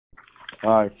All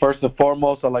right. First and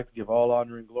foremost, I'd like to give all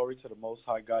honor and glory to the Most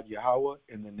High God Yahweh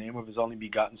in the name of His only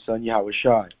begotten Son Yahweh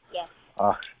Shai. Yes.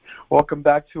 Uh, welcome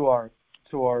back to our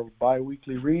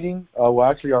bi-weekly reading.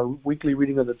 Actually, our weekly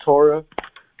reading of the Torah,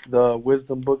 the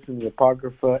wisdom books, and the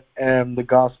Apocrypha, and the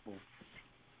Gospel.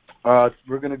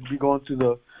 We're going to be going through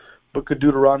the Book of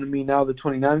Deuteronomy now, the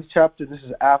 29th chapter. This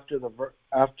is after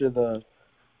the.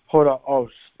 Hold on. Oh,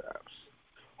 snaps.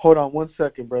 Hold on 1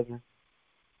 second, brethren.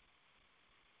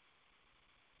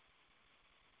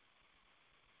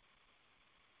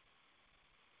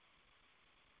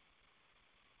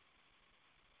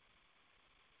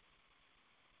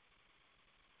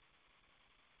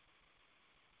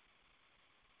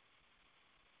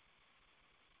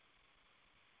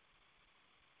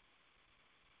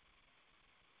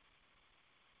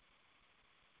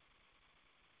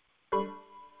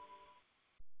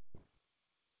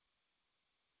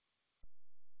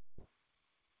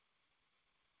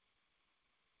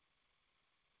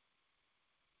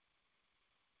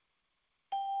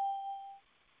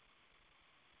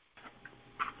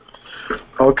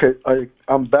 Okay,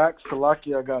 I'm back.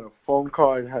 Salaki, I got a phone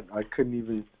call. I couldn't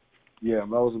even. Yeah, that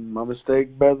was my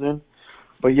mistake, brethren.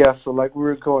 But yeah, so like we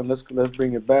were going, let's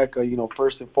bring it back.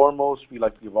 First and foremost, we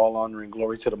like to give all honor and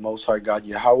glory to the Most High God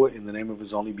Yahweh in the name of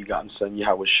His only begotten Son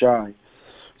Yahweh Shai.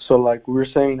 So like we were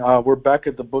saying, we're back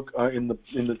at the book in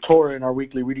the Torah in our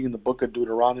weekly reading in the book of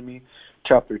Deuteronomy,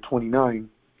 chapter 29.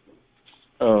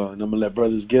 And I'm gonna let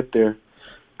brothers get there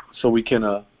so we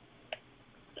can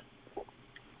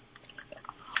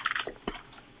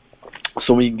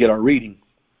get our reading.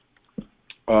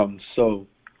 So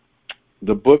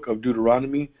the book of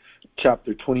Deuteronomy,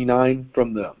 chapter 29,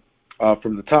 from the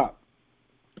top.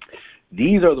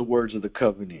 These are the words of the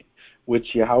covenant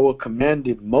which Yahweh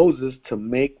commanded Moses to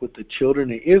make with the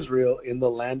children of Israel in the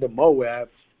land of Moab,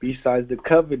 besides the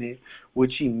covenant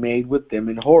which he made with them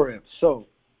in Horeb. So,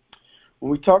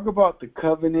 when we talk about the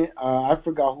covenant, I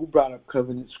forgot who brought up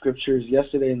covenant scriptures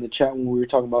yesterday in the chat when we were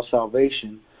talking about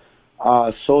salvation.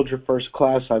 Soldier First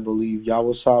Class, I believe,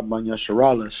 Yahweh Saab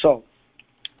Yasharala. So,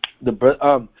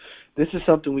 this is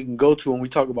something we can go to when we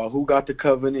talk about who got the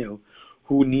covenant,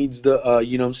 who needs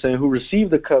who received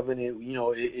the covenant.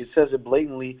 It says it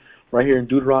blatantly right here in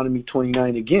Deuteronomy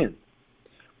 29 again.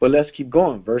 But let's keep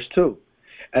going. Verse 2.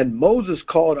 And Moses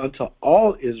called unto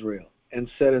all Israel and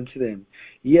said unto them,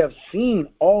 Ye have seen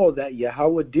all that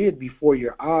Yahweh did before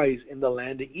your eyes in the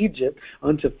land of Egypt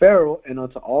unto Pharaoh and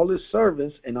unto all his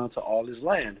servants and unto all his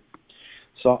land.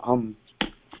 So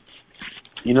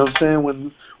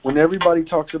when everybody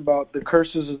talks about the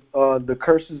curses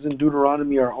in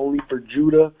Deuteronomy are only for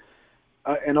Judah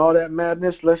and all that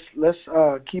madness, let's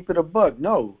keep it a buck.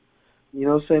 No,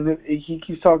 he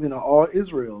keeps talking to all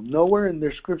Israel. Nowhere in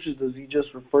their scriptures does he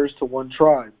just refers to one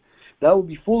tribe. That would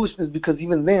be foolishness, because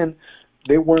even then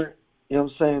they weren't.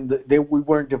 We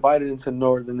weren't divided into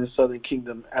northern and southern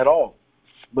kingdom at all.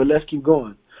 But let's keep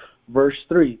going. Verse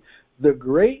 3. The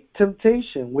great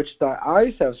temptation which thy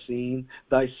eyes have seen,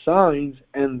 thy signs,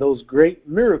 and those great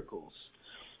miracles.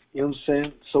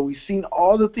 So we've seen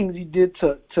all the things he did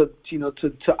to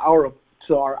our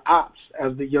ops,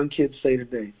 as the young kids say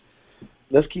today.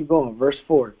 Let's keep going. Verse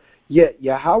 4. Yet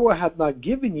Yahweh hath not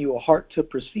given you a heart to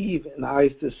perceive, and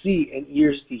eyes to see, and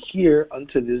ears to hear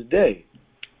unto this day.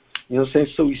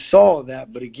 So we saw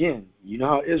that, but again, you know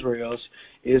how Israel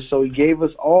is. So he gave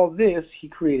us all this. He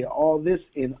created all this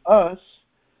in us.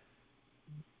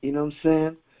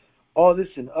 All this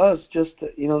in us, just to,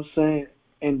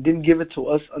 and didn't give it to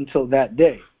us until that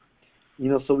day.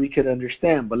 So we could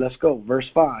understand. But let's go. Verse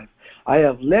 5. I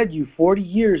have led you 40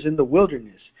 years in the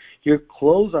wilderness. Your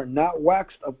clothes are not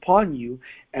waxed upon you,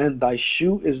 and thy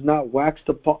shoe is not waxed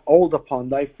old upon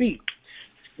thy feet.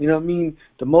 The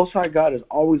Most High God has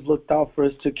always looked out for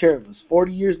us, took care of us.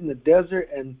 40 years in the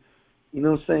desert, and,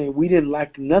 we didn't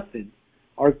lack nothing.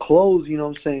 Our clothes,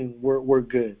 were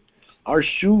good. Our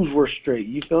shoes were straight.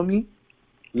 You feel me?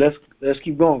 Let's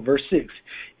keep going. Verse 6.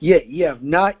 Yet ye have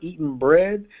not eaten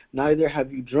bread, neither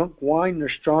have you drunk wine nor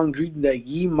strong drink, that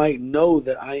ye might know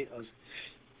that I...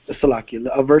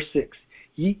 verse 6.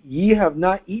 Ye have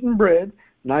not eaten bread,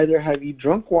 neither have ye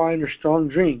drunk wine or strong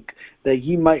drink, that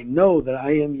ye might know that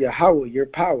I am Yahweh your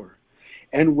power.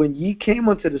 And when ye came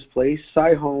unto this place,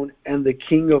 Sihon and the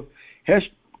king of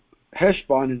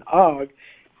Heshbon and Og,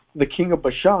 the king of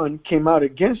Bashan, came out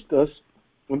against us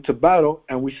into battle,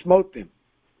 and we smote them.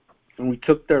 And we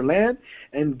took their land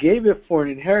and gave it for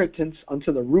an inheritance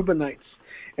unto the Reubenites,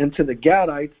 and to the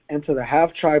Gadites, and to the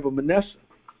half tribe of Manasseh.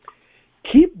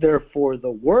 Keep therefore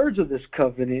the words of this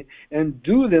covenant, and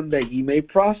do them, that ye may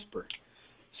prosper.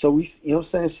 So we, you know what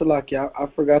I'm saying? So like, yeah, I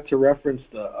forgot to reference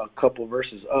a couple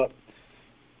verses up.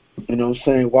 You know what I'm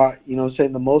saying? Why? You know what I'm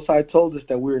saying? The Most High told us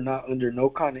that we are not under no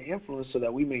kind of influence, so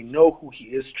that we may know who He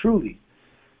is truly.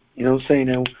 You know what I'm saying?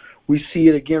 And we see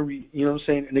it again. You know what I'm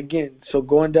saying? And again, so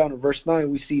going down to verse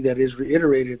 9, we see that it's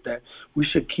reiterated that we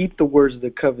should keep the words of the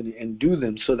covenant and do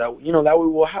them, so that that we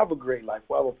will have a great life,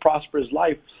 we'll have a prosperous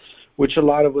life, which a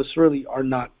lot of us really are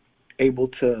not able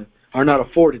to, are not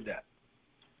afforded that.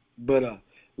 But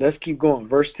let's keep going.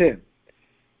 Verse 10.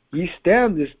 Ye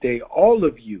stand this day, all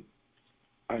of you.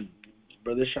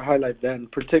 Brother should highlight that in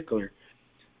particular.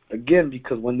 Again,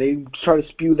 because when they try to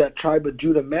spew that tribe of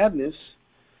Judah madness,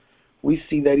 we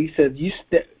see that he says,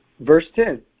 verse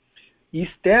 10, ye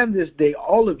stand this day,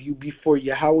 all of you, before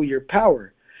Yahweh your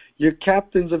power, your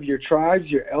captains of your tribes,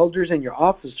 your elders, and your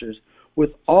officers,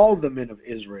 with all the men of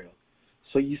Israel.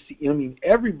 So you see,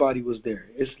 everybody was there.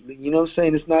 It's, you know what I'm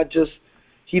saying? It's not just,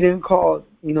 he didn't call,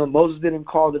 Moses didn't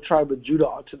call the tribe of Judah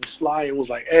to the sly and was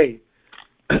like, hey,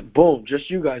 boom, just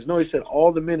you guys. No, he said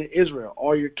all the men of Israel,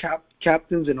 all your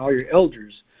captains and all your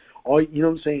elders, all, you know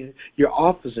what I'm saying, your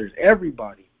officers,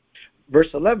 everybody. Verse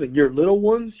 11, your little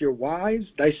ones, your wives,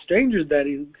 thy strangers that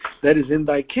is in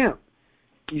thy camp.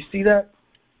 You see that?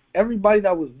 Everybody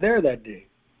that was there that day.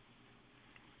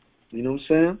 You know what I'm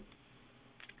saying?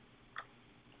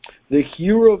 The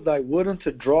hero of thy wood and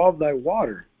to draw of thy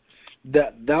water,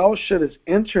 that thou shouldest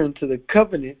enter into the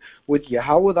covenant with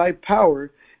Yahweh thy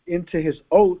power, into his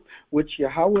oath, which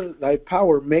Yahweh thy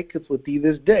power maketh with thee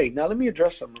this day. Now let me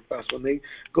address something fast. When they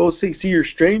go see your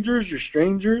strangers,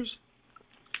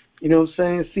 you know what I'm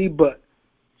saying? See, but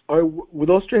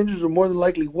those strangers are more than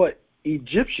likely what?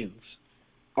 Egyptians.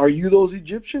 Are you those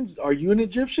Egyptians? Are you an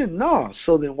Egyptian? No.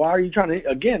 So then why are you trying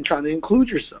to include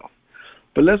yourself?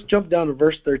 But let's jump down to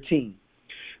verse 13.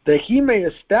 That he may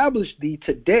establish thee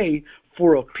today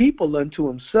for a people unto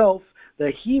himself,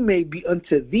 that he may be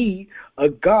unto thee a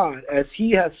God, as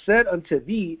he hath said unto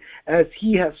thee, as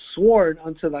he hath sworn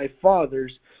unto thy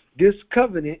fathers, this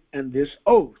covenant and this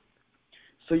oath.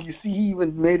 So you see, he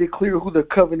even made it clear who the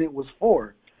covenant was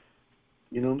for.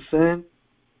 You know what I'm saying?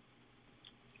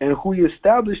 And who he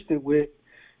established it with,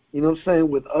 you know what I'm saying,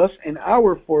 with us and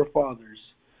our forefathers.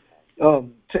 To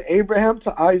Abraham,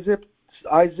 to Isaac,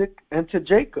 and to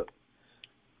Jacob.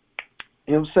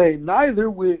 You know what I'm saying? Neither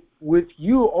with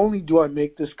you only do I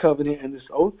make this covenant and this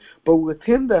oath, but with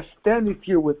him that standeth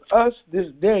here with us this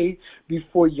day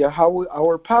before Yahweh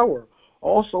our power.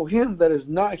 Also him that is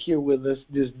not here with us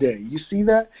this day. You see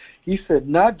that? He said,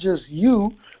 not just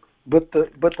you, but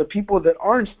the people that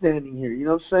aren't standing here. You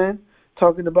know what I'm saying?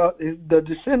 Talking about the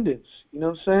descendants. You know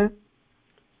what I'm saying?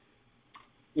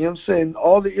 You know what I'm saying?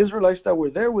 All the Israelites that were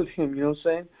there with him, you know what I'm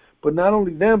saying? But not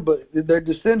only them, but their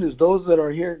descendants, those that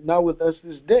are here now with us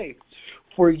this day.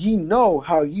 For ye know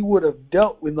how ye would have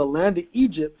dealt in the land of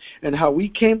Egypt, and how we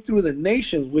came through the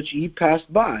nations which ye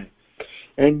passed by.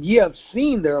 And ye have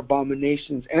seen their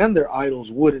abominations and their idols,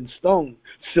 wood and stone,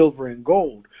 silver and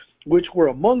gold, which were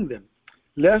among them.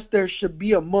 Lest there should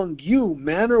be among you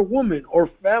man or woman or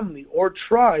family or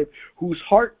tribe whose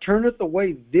heart turneth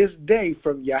away this day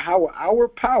from Yahweh our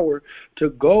power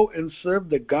to go and serve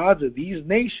the gods of these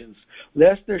nations.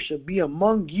 Lest there should be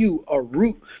among you a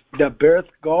root that beareth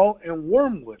gall and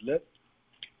wormwood.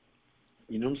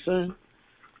 You know what I'm saying?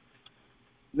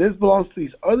 This belongs to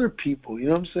these other people, you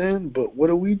know what I'm saying? But what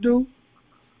do?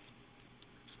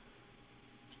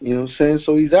 You know what I'm saying?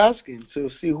 So he's asking to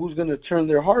see who's going to turn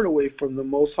their heart away from the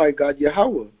Most High God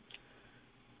Yahweh.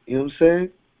 You know what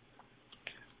I'm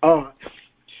saying?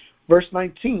 Verse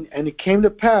 19, and it came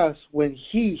to pass when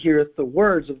he heareth the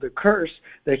words of the curse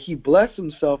that he blessed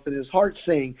himself in his heart,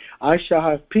 saying, I shall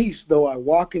have peace, though I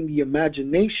walk in the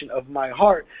imagination of my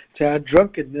heart to add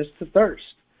drunkenness to thirst.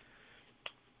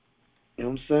 You know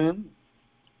what I'm saying?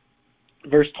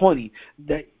 Verse 20,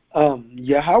 that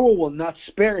Yahweh will not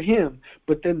spare him,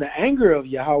 but then the anger of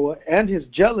Yahweh and his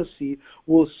jealousy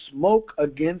will smoke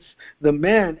against the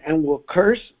man and will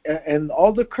curse, and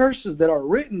all the curses that are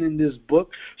written in this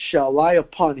book shall lie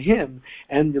upon him,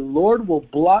 and the Lord will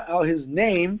blot out his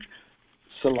name.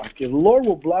 So like the Lord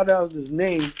will blot out his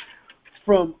name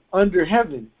from under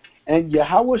heaven, and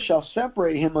Yahweh shall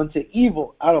separate him unto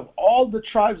evil out of all the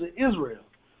tribes of Israel,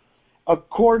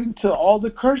 according to all the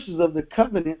curses of the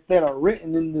covenant that are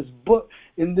written in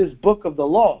this book of the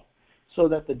law, so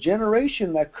that the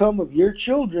generation that come of your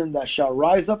children that shall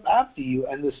rise up after you,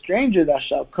 and the stranger that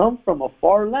shall come from a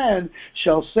far land,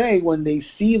 shall say, when they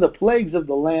see the plagues of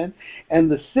the land, and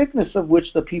the sickness of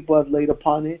which the people have laid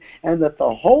upon it, and that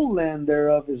the whole land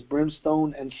thereof is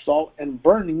brimstone and salt and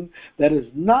burning, that is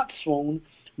not sown,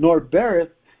 nor beareth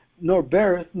nor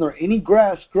beareth, nor any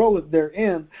grass groweth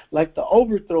therein, like the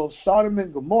overthrow of Sodom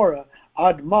and Gomorrah,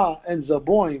 Admah and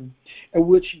Zeboim, and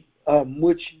which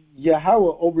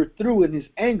Yahweh overthrew in his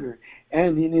anger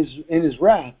and in his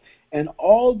wrath. And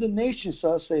all the nations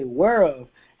shall say, whereof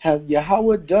hath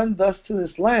Yahweh done thus to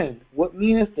this land? What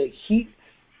meaneth the heat,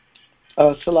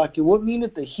 Salakia, what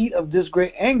meaneth the heat of this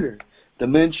great anger? The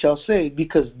men shall say,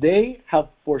 because they have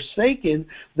forsaken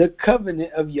the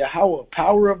covenant of Yahweh,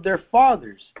 power of their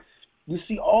fathers. You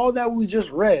see all that we just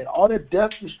read, all that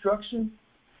death, destruction,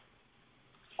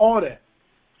 all that.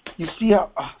 You see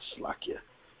how, Salakia.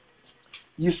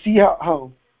 You see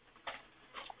how,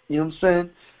 you know what I'm saying?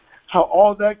 How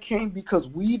all that came because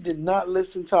we did not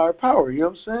listen to our power. You know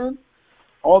what I'm saying?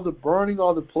 All the burning,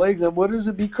 all the plagues. And what is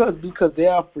it because? Because they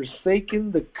have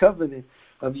forsaken the covenant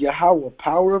of Yahweh,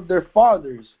 power of their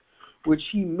fathers, which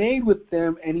he made with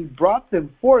them, and he brought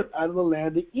them forth out of the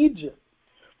land of Egypt.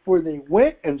 For they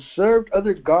went and served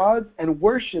other gods and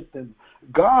worshipped them,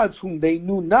 gods whom they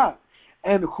knew not,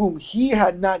 and whom he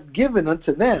had not given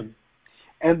unto them.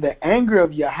 And the anger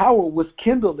of Yahweh was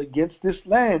kindled against this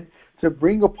land to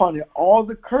bring upon it all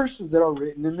the curses that are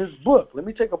written in this book. Let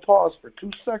me take a pause for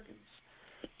 2 seconds.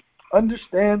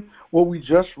 Understand what we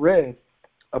just read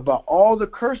about all the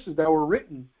curses that were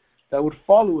written that would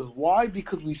follow us. Why?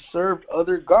 Because we served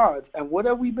other gods. And what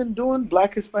have we been doing,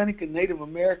 Black, Hispanic, and Native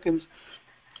Americans,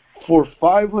 for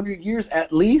 500 years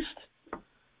at least?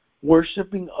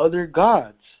 Worshiping other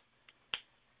gods.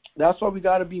 That's why we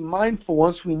got to be mindful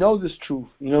once we know this truth,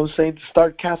 you know what I'm saying, to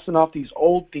start casting off these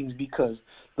old things, because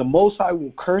the Most High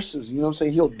will curse us, you know what I'm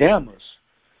saying, he'll damn us.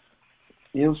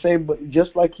 You know what I'm saying? But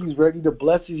just like he's ready to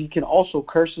bless us, he can also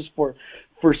curse us for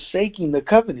forsaking the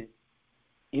covenant.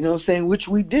 You know what I'm saying? Which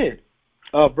we did.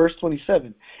 Verse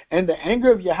 27. And the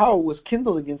anger of Yahweh was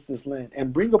kindled against this land,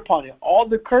 and bring upon it all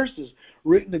the curses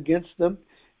written against them,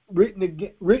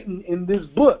 written in this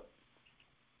book.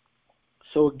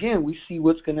 So again, we see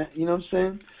what's going to, you know what I'm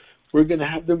saying? We're going to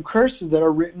have them curses that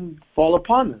are written fall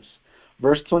upon us.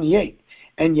 Verse 28.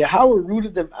 And Yahweh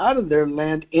rooted them out of their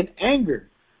land in anger.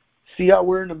 See how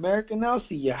we're in America now?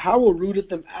 See, Yahweh rooted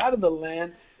them out of the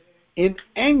land in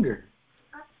anger.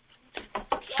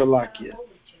 Salakia.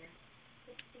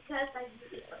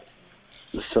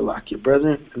 Salakia,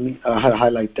 brethren. Let me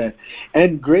highlight that.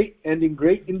 And in great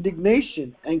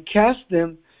indignation, and cast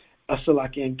them,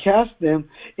 Salakia, and cast them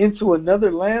into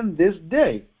another land this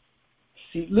day.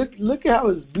 See, look at how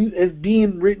it's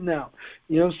being written out.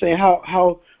 You know what I'm saying?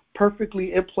 How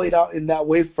perfectly it played out in that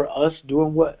way for us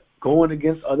doing what? Going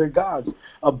against other gods,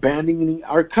 abandoning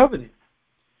our covenant.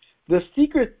 The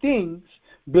secret things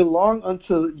belong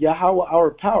unto Yahweh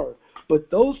our power, but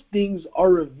those things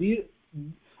are revealed.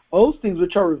 Those things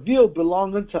which are revealed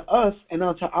belong unto us and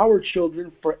unto our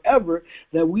children forever,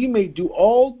 that we may do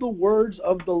all the words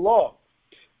of the law.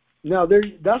 Now,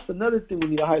 that's another thing we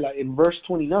need to highlight in verse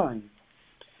 29.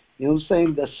 You know what I'm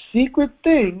saying? The secret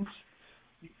things,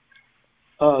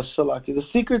 Salaki, the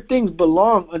secret things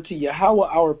belong unto Yahweh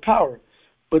our power,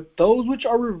 but those which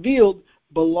are revealed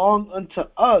belong unto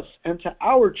us and to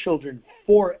our children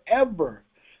forever,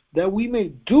 that we may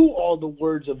do all the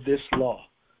words of this law.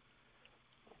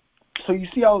 So you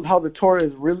see how the Torah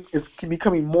is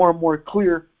becoming more and more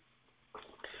clear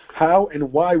how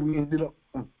and why we ended up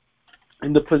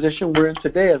in the position we're in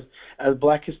today as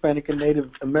Black, Hispanic, and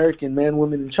Native American man,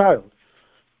 woman, and child.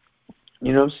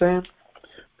 You know what I'm saying?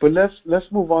 But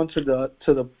let's move on to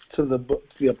the book,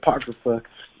 the Apocrypha,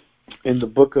 in the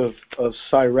book of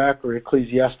Sirach or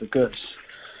Ecclesiasticus,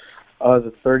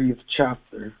 the 30th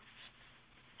chapter,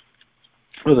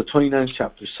 or the 29th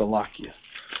chapter, Salakia.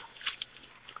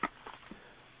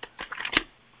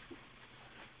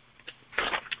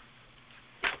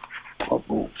 Oh,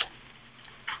 boom.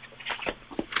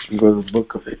 You go to the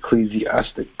book of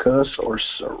Ecclesiasticus or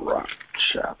Sirach,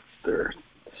 chapter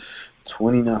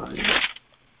 29.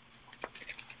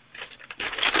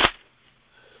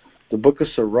 The book of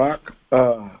Sirach,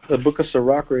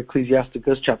 or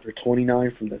Ecclesiasticus, chapter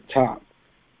 29, from the top.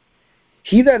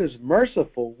 He that is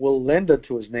merciful will lend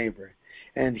unto his neighbor,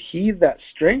 and he that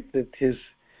strengtheneth his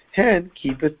hand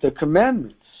keepeth the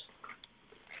commandments.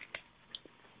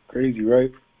 Crazy,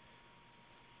 right?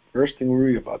 First thing we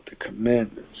read about the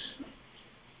commandments.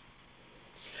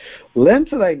 Lend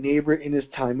to thy neighbor in his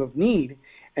time of need,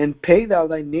 and pay thou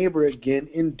thy neighbor again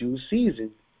in due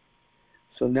season.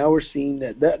 So now we're seeing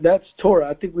that's Torah.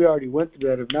 I think we already went through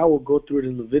that, and now we'll go through it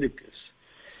in Leviticus.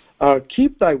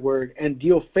 Keep thy word and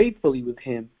deal faithfully with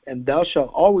him, and thou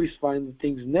shalt always find the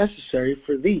things necessary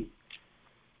for thee.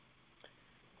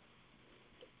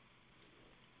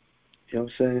 You know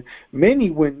what I'm saying? Many,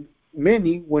 when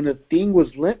Many, when a thing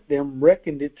was lent them,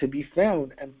 reckoned it to be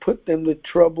found, and put them to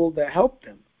trouble that helped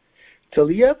them. Till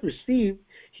he hath received,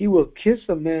 he will kiss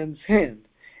a man's hand,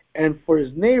 and for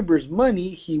his neighbor's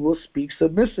money he will speak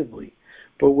submissively.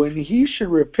 But when he should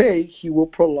repay, he will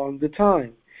prolong the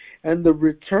time, and the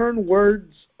return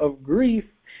words of grief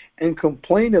and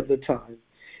complain of the time.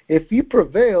 If he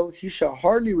prevail, he shall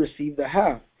hardly receive the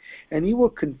half, and he will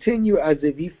continue as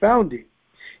if he found it.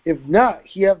 If not,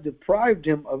 he hath deprived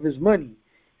him of his money,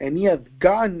 and he hath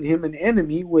gotten him an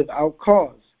enemy without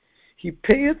cause. He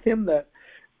payeth him that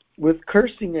with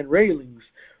cursing and railings.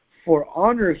 For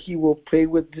honor he will pay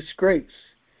with disgrace.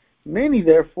 Many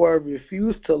therefore have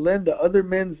refused to lend to other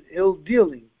men's ill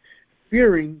dealing,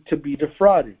 fearing to be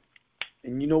defrauded.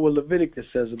 And you know what Leviticus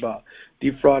says about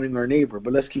defrauding our neighbor.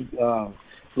 But let's keep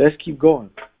going.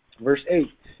 Verse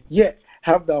 8. Yet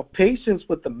have thou patience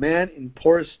with the man in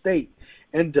poor estate,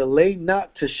 and delay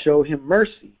not to show him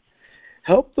mercy.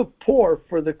 Help the poor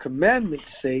for the commandment's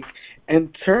sake,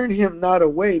 and turn him not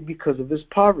away because of his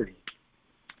poverty.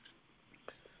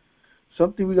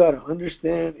 Something we got to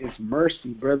understand is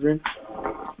mercy, brethren,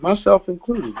 myself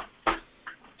included.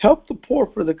 Help the poor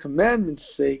for the commandment's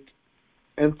sake,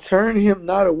 and turn him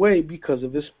not away because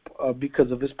of his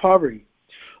poverty.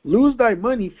 Lose thy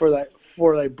money for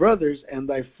thy brothers and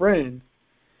thy friend,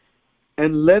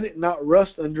 and let it not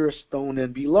rust under a stone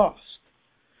and be lost.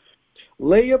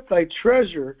 Lay up thy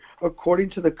treasure according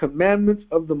to the commandments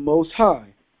of the Most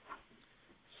High.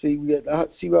 See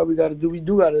what we got to do. We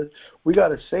got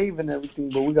to save and everything,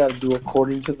 but we got to do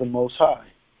according to the Most High.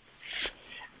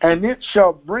 And it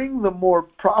shall bring thee more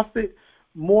profit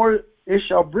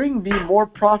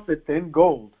than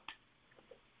gold.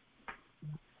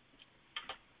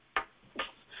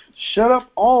 Shut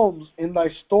up alms in thy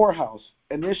storehouse,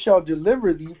 and it shall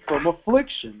deliver thee from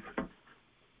affliction.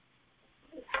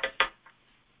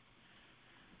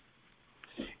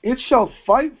 It shall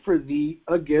fight for thee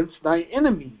against thy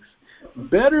enemies,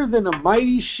 better than a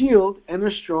mighty shield and a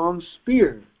strong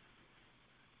spear.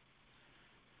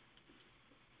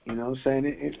 You know what I'm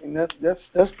saying? And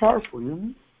that's powerful, you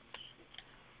know?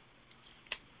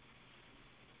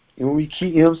 And when we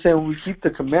keep, you know what I'm saying, when we keep the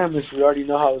commandments, we already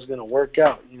know how it's going to work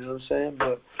out, you know what I'm saying?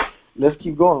 But let's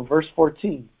keep going. Verse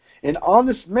 14. An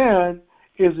honest man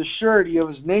is a surety of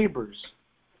his neighbors,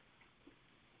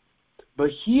 but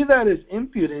he that is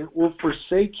impudent will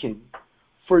forsake him.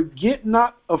 Forget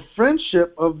not a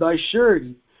friendship of thy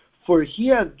surety, for he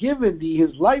hath given thee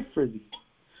his life for thee.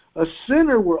 A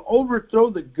sinner will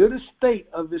overthrow the good estate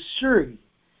of his surety,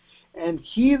 and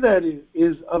he that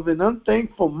is of an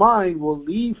unthankful mind will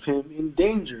leave him in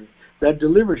danger that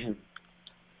delivered him.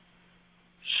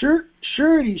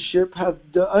 Suretyship hath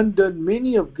undone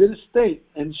many of good estate,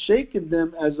 and shaken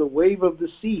them as a wave of the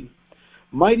sea.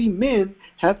 Mighty men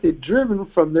hath it driven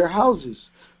from their houses,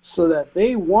 so that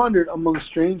they wandered among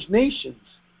strange nations.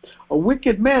 A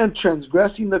wicked man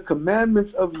transgressing the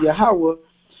commandments of Yahweh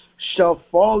shall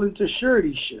fall into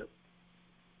suretyship,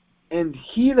 and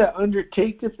he that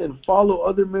undertaketh and follow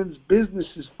other men's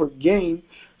businesses for gain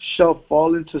shall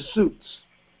fall into suits.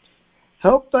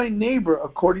 Help thy neighbor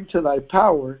according to thy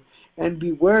power, and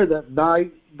beware that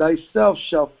thyself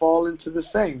shall fall into the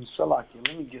same. Salakia,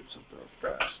 let me get something real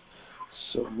fast.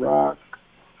 Sirach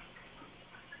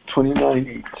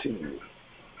 29:18.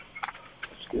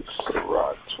 Let's get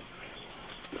Sirach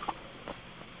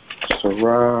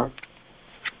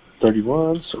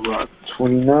 31, Sirach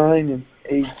 29 and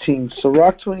 18.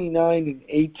 Sirach 29 and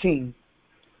 18.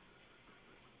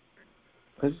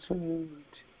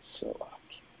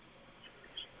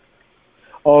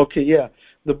 Okay, yeah.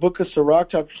 The book of Sirach,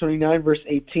 chapter 29, verse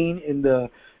 18 in the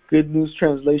Good News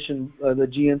Translation, the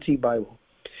GNT Bible.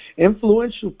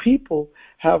 Influential people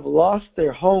have lost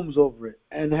their homes over it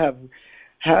and have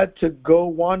had to go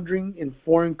wandering in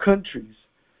foreign countries.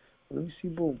 Let me see,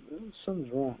 boom.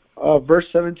 Something's wrong. Verse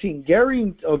 17.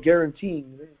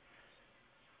 Guaranteeing.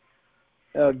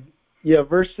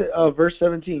 Verse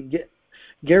 17.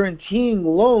 Guaranteeing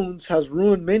loans has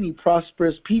ruined many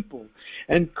prosperous people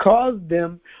and caused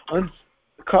them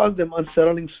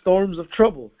unsettling storms of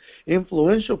trouble.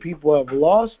 Influential people have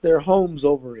lost their homes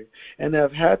over it and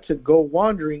have had to go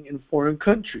wandering in foreign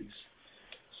countries.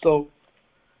 So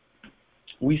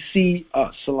we see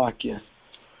Salakia.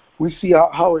 We see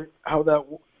how that,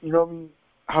 you know what I mean,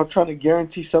 how trying to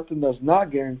guarantee something that's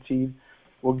not guaranteed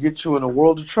will get you in a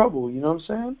world of trouble, you know what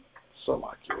I'm saying?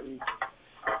 Salakia.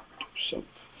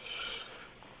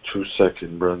 2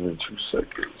 seconds, brother, 2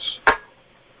 seconds.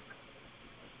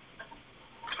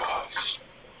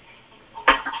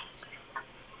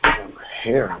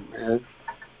 Hair, man.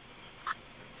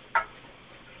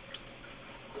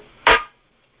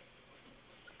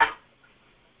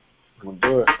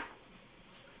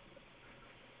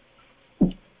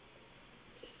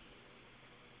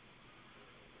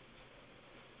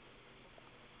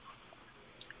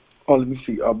 Oh, let me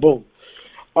see. Boom.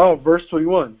 Verse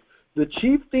 21. The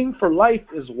chief thing for life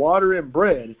is water and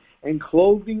bread, and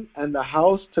clothing, and the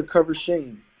house to cover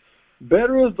shame.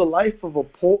 Better is the life of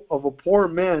a poor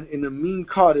man in a mean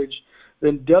cottage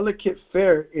than delicate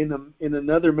fare in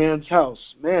another man's house.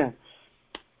 Man,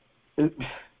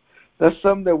 that's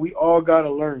something that we all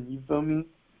gotta learn. You feel me?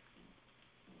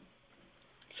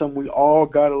 Something we all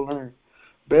gotta learn.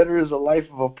 Better is the life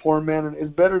of a poor man, and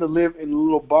it's better to live in a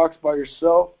little box by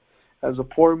yourself as a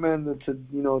poor man than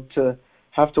to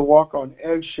have to walk on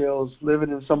eggshells living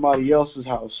in somebody else's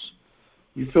house.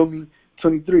 You feel me?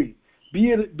 23.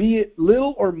 Be it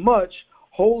little or much,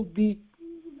 hold thee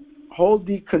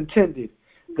contented,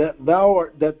 that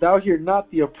thou hear not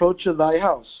the approach of thy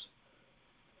house.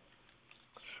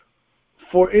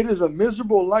 For it is a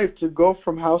miserable life to go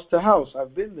from house to house.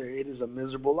 I've been there. It is a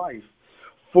miserable life.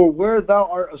 For where thou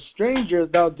art a stranger,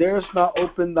 thou darest not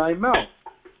open thy mouth.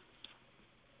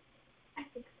 I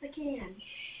fixed the can.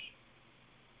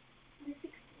 I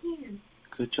fixed the can.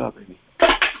 Good job, baby.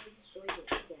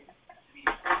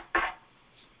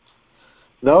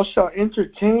 Thou shalt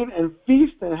entertain and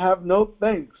feast and have no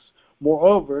thanks.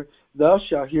 Moreover, thou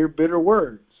shalt hear bitter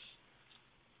words.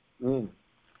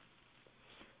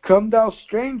 Come, thou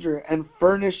stranger, and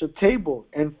furnish a table,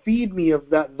 and feed me of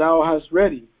that thou hast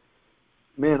ready.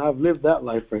 Man, I've lived that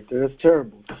life right there. That's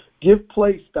terrible. Give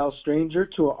place, thou stranger,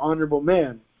 to an honorable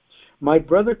man. My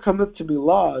brother cometh to be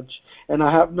lodged, and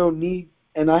I have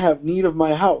need of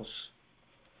my house.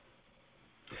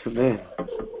 Man.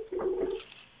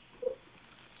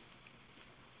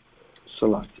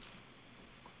 Salat.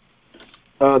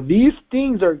 These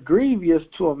things are grievous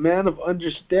to a man of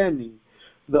understanding,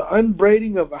 the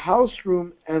unbraiding of a house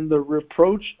room and the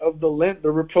reproaching of the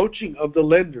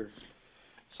lender.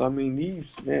 So I mean, these,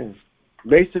 man,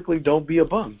 basically, don't be a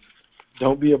bum.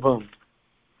 Don't be a bum.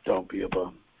 Don't be a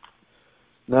bum.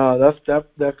 Now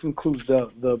that concludes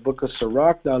the book of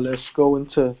Sirach. Now let's go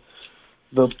into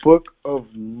the book of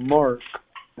Mark,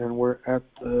 and we're at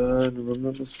the, if I'm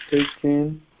not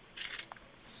mistaken,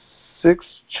 6th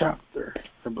chapter,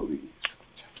 I believe.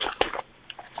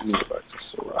 Let me go back to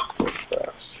Sirach real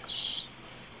fast.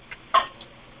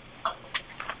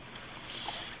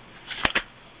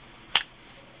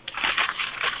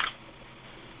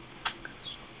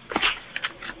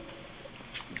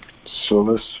 So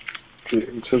let's get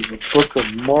into the book of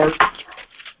Mark,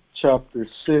 chapter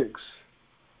 6.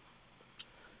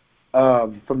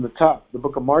 From the top. The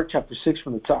book of Mark, chapter 6,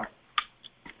 from the top.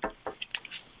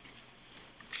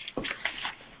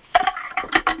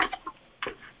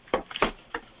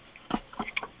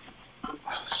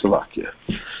 Salakia.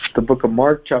 The book of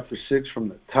Mark, chapter 6, from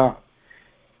the top.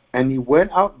 And he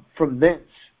went out from thence,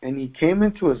 and he came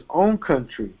into his own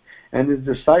country, and his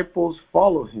disciples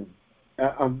followed him.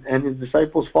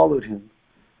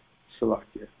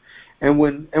 Salakia. And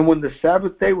when the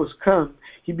Sabbath day was come,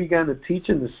 he began to teach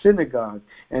in the synagogue,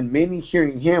 and many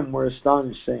hearing him were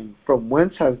astonished, saying, From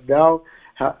whence has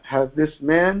this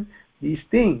man these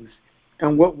things?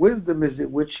 And what wisdom is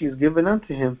it which he has given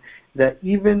unto him, that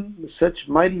even such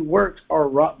mighty works are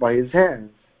wrought by his hands?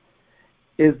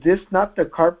 Is this not the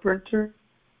carpenter,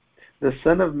 the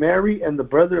son of Mary, and the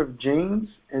brother of James,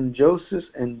 and Joseph,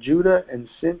 and Judah, and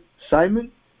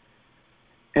Simon?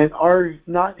 And are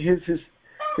not his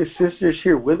sisters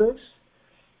here with us?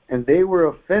 And they were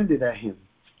offended at him.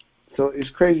 So it's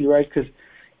crazy, right? Because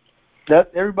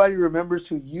that everybody remembers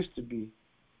who you used to be.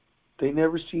 They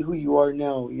never see who you are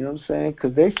now. You know what I'm saying?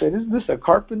 Because they said, "Isn't this a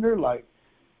carpenter?" Like,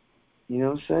 you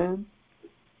know what I'm saying?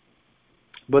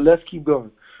 But let's keep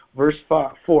going. Verse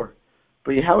 4.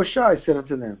 But Yahushua said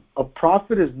unto them, A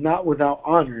prophet is not without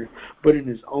honor, but in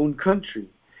his own country,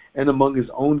 and among his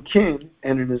own kin,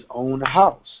 and in his own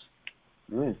house.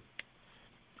 Man.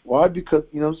 Why? Because,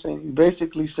 you know what I'm saying?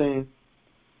 Basically saying,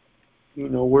 you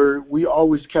know, we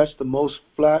always catch the most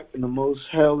flack and the most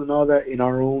hell and all that in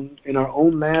our own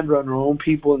land, around our own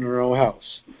people, in our own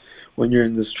house, when you're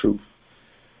in this truth.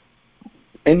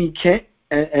 And he can't,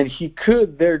 and he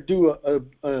could there do a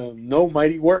no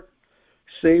mighty work,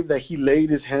 save that he laid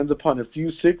his hands upon a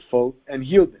few sick folk and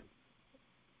healed them.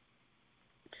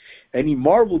 And he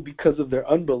marveled because of their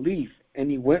unbelief,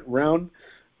 and he went round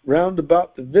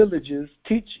about the villages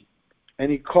teaching.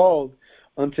 And he called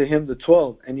unto him the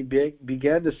 12, and he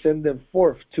began to send them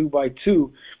forth 2 by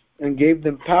 2, and gave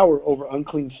them power over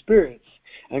unclean spirits,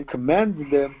 and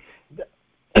commanded them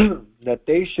that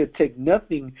they should take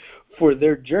nothing for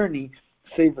their journey,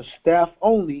 save a staff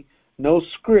only, no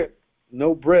scrip,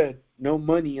 no bread, no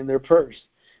money in their purse,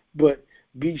 but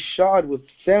be shod with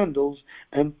sandals,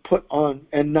 and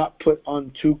not put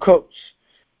on 2 coats.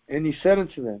 And he said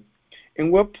unto them,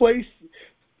 In what place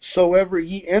soever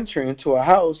ye enter into a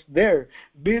house, there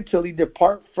bid till ye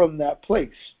depart from that place.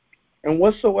 And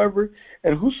whosoever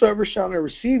shall not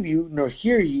receive you, nor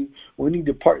hear you when ye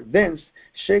depart thence,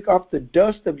 shake off the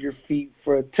dust of your feet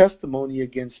for a testimony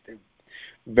against him.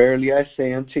 Verily I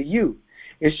say unto you,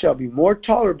 it shall be more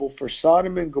tolerable for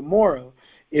Sodom and Gomorrah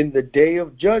in the day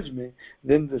of judgment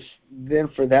than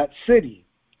for that city.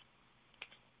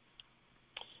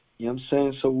 You know what I'm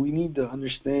saying? So we need to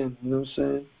understand, you know what I'm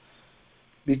saying?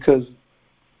 Because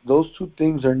those two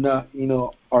things are not,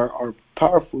 are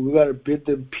powerful. We got to bid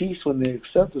them peace when they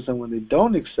accept us, and when they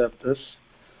don't accept us,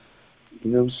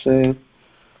 you know what I'm saying?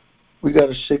 We got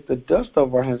to shake the dust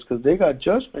off our hands because they got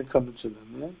judgment coming to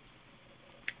them, man.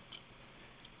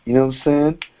 You know what I'm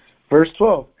saying? Verse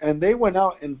 12, and they went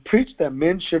out and preached that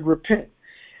men should repent,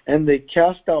 and they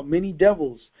cast out many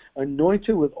devils,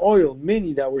 anointed with oil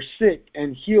many that were sick,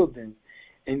 and healed them.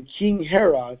 And King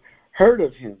Herod heard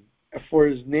of him, for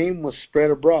his name was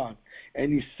spread abroad,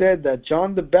 and he said that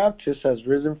John the Baptist has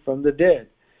risen from the dead.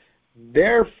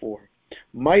 Therefore,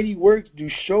 mighty works do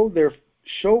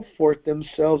show forth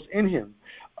themselves in him.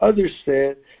 Others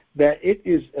said that it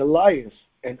is Elias,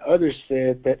 and others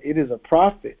said that it is a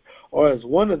prophet, or as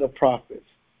one of the prophets.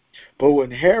 But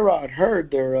when Herod heard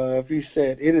thereof, he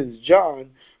said, it is John,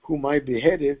 whom I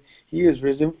beheaded. He is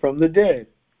risen from the dead.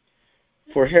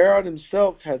 For Herod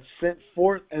himself had sent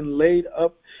forth and laid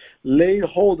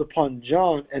hold upon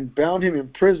John, and bound him in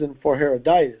prison for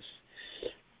Herodias'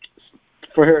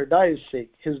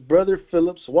 sake, his brother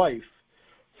Philip's wife,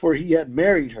 for he had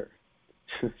married her.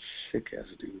 Sick ass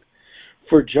dude.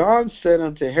 For John said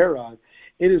unto Herod,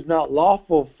 it is not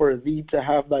lawful for thee to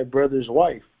have thy brother's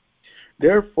wife.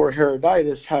 Therefore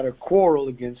Herodias had a quarrel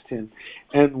against him,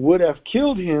 and would have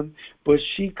killed him, but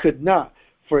she could not.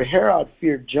 For Herod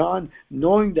feared John,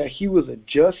 knowing that he was a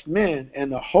just man,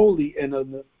 and a holy,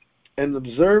 and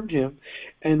observed him.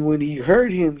 And when he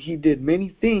heard him, he did many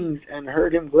things, and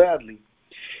heard him gladly.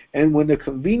 And when the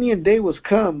convenient day was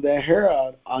come, that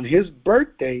Herod on his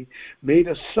birthday made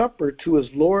a supper to his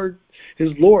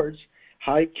lords,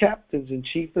 high captains, and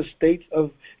chief estates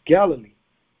of Galilee.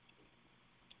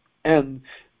 And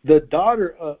the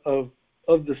daughter of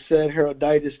the said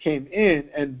Herodias came in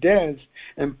and danced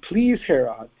and pleased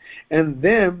Herod. And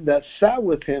them that sat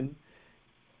with him,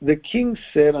 the king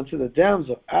said unto the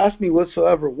damsel, ask me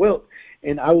whatsoever wilt,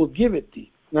 and I will give it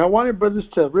thee. Now I wanted brothers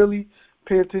to really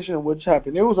pay attention to what's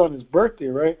happened. It was on his birthday,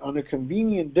 right? On a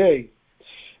convenient day,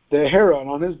 that Herod,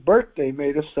 on his birthday,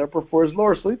 made a supper for his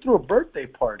Lord. So he threw a birthday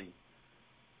party.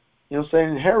 You know what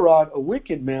I'm saying? Herod, a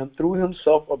wicked man, threw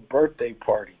himself a birthday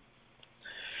party.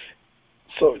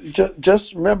 So just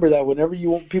remember that whenever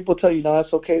people tell you,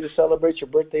 it's okay to celebrate your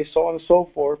birthday, so on and so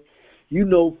forth,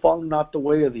 follow not the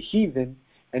way of the heathen,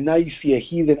 and now you see a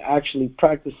heathen actually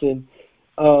practicing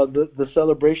the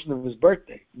celebration of his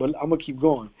birthday. But I'm going to keep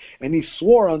going. And he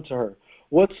swore unto her,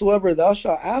 whatsoever thou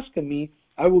shalt ask of me,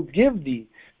 I will give thee,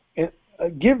 and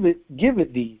give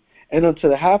it thee, and unto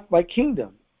the half my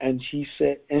kingdom. And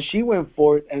she went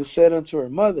forth and said unto her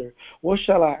mother, what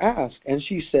shall I ask? And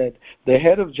she said, the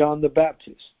head of John the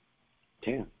Baptist.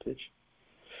 Damn, bitch.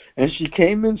 And she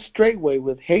came in straightway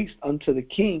with haste unto the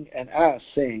king, and asked,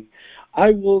 saying, I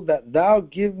will that thou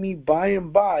give me by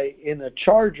and by in a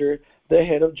charger the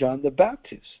head of John the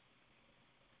Baptist.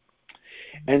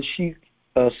 And she,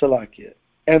 Salakia.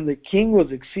 And the king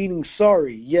was exceeding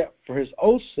sorry, yet for his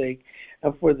oath's sake,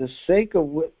 and for the sake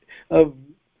of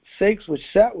sakes which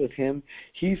sat with him,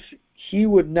 he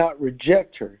would not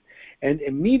reject her. And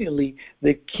immediately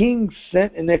the king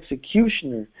sent an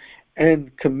executioner,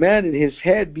 and commanded his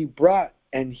head be brought,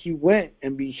 and he went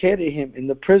and beheaded him in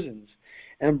the prisons,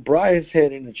 and brought his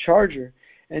head in a charger,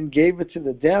 and gave it to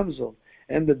the damsel,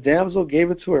 and the damsel gave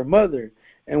it to her mother.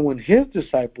 And when his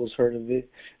disciples heard of it,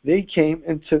 they came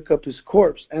and took up his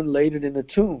corpse, and laid it in a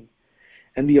tomb.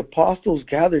 And the apostles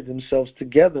gathered themselves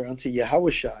together unto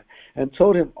Yahushua, and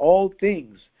told him all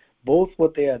things, both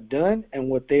what they had done and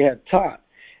what they had taught.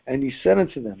 And he said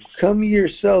unto them, come ye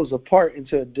yourselves apart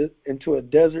into a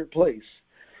desert place.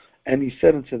 And he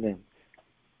said unto them,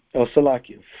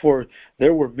 Salakia, for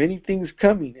there were many things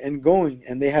coming and going,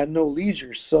 and they had no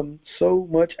leisure, so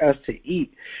much as to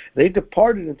eat. They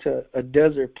departed into a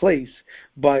desert place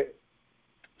by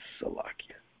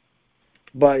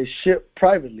ship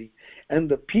privately. And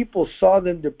the people saw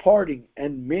them departing,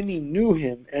 and many knew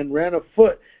him, and ran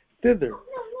afoot thither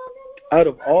out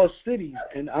of all cities,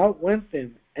 and outwent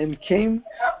them, and came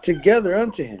together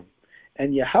unto him.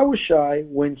 And Yahushua,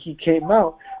 when he came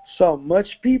out, saw much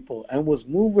people, and was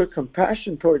moved with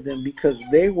compassion toward them, because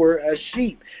they were as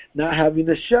sheep, not having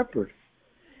a shepherd.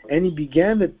 and he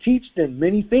began to teach them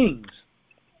many things.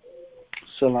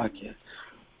 Salakia.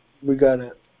 We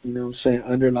gotta,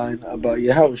 underline about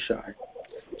Yahushua.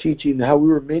 Teaching how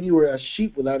many were as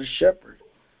sheep without a shepherd.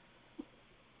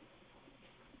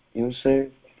 You know what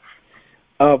I'm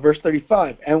saying? Verse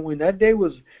 35. And when that day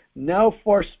was now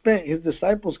far spent, his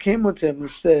disciples came unto him and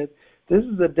said, This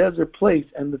is a desert place,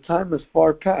 and the time is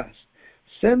far past.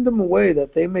 Send them away,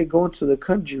 that they may go into the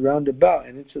country round about,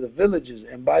 and into the villages,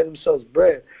 and buy themselves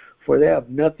bread, for they have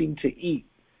nothing to eat.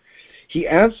 He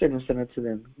answered and said unto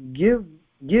them, Give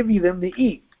ye them to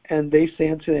eat. And they say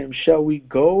unto him, Shall we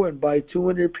go and buy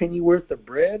 200 penny worth of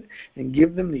bread, and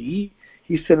give them to eat?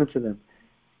 He said unto them,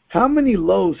 How many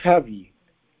loaves have ye?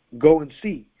 Go and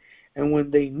see. And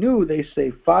when they knew, they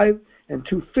say, 5 and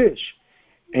 2 fish.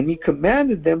 And he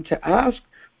commanded them to ask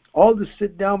all to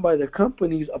sit down by the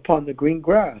companies upon the green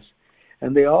grass.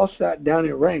 And they all sat down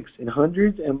in ranks, in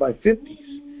hundreds and by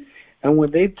 50s. And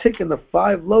when they'd taken the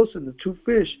 5 loaves and the 2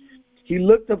 fish, he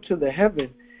looked up to the heaven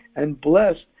and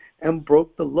blessed and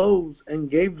broke the loaves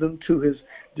and gave them to his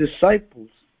disciples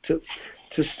to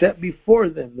set before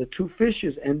them the 2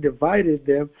 fishes, and divided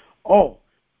them all.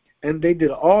 And they did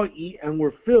all eat and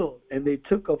were filled. And they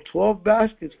took up 12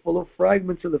 baskets full of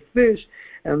fragments of the fish,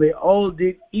 and they all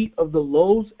did eat of the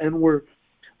loaves, and were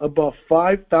about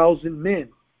 5,000 men.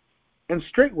 And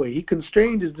straightway he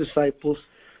constrained his disciples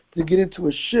to get into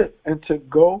a ship, and to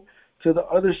go to the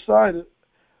other side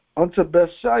unto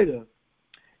Bethsaida.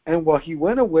 And while he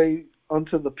went away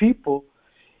unto the people,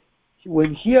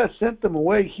 when he had sent them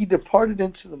away, he departed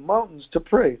into the mountains to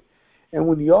pray. And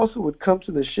when he also would come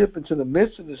to the ship into the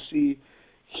midst of the sea,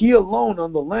 he alone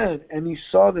on the land, and he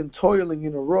saw them toiling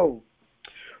in a row.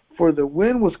 For the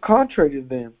wind was contrary to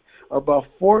them, about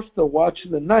 4th the watch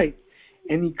of the night.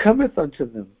 And he cometh unto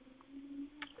them,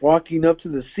 walking up to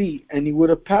the sea, and he would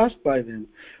have passed by them.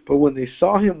 But when they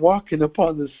saw him walking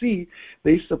upon the sea,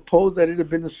 they supposed that it had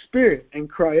been a spirit, and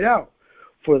cried out.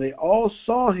 For they all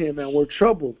saw him and were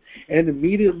troubled, and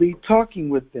immediately talking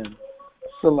with them.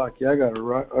 Salaki, I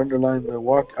gotta underline the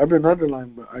walk. I've been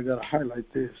underlined, but I gotta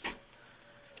highlight this.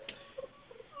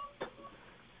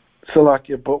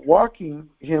 Salaki, but walking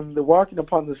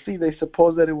upon the sea, they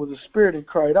supposed that it was a spirit, and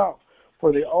cried out.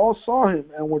 For they all saw him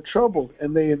and were troubled,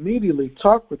 and they immediately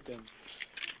talked with them,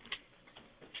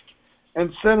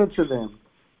 and said unto them,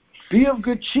 Be of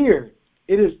good cheer,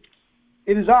 it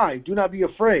is I, do not be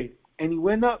afraid. And he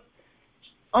went up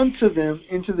unto them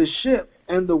into the ship,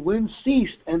 and the wind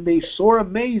ceased, and they sore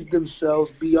amazed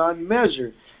themselves beyond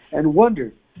measure, and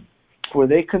wondered, for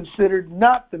they considered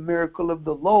not the miracle of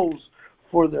the loaves,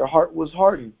 for their heart was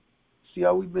hardened. See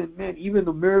how we've been, man, even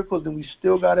the miracles, and we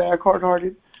still got to act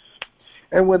hard-hearted?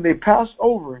 And when they passed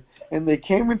over, and they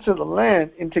came into the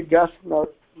land, into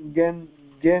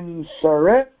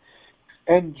Gennesaret,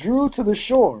 and drew to the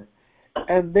shore,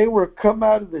 and they were come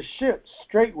out of the ship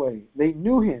straightway, they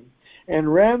knew him,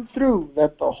 and ran through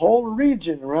that the whole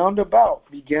region round about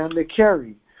began to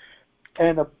carry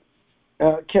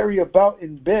about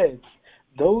in beds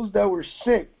those that were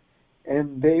sick,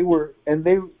 and they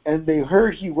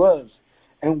heard he was,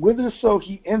 and whitherso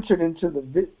he entered into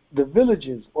the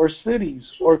villages or cities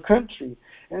or country,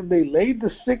 and they laid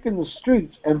the sick in the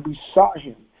streets and besought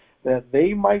him that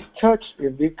they might touch,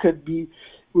 if it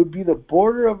would be the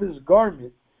border of his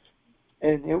garment,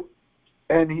 and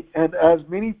as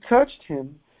many touched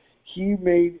him,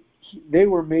 they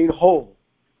were made whole.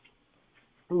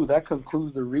 Ooh, that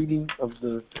concludes the reading of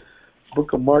the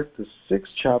book of Mark, the 6th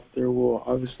chapter. We'll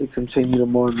obviously continue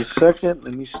tomorrow in the 2nd.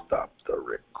 Let me stop the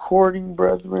recording,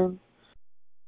 brethren.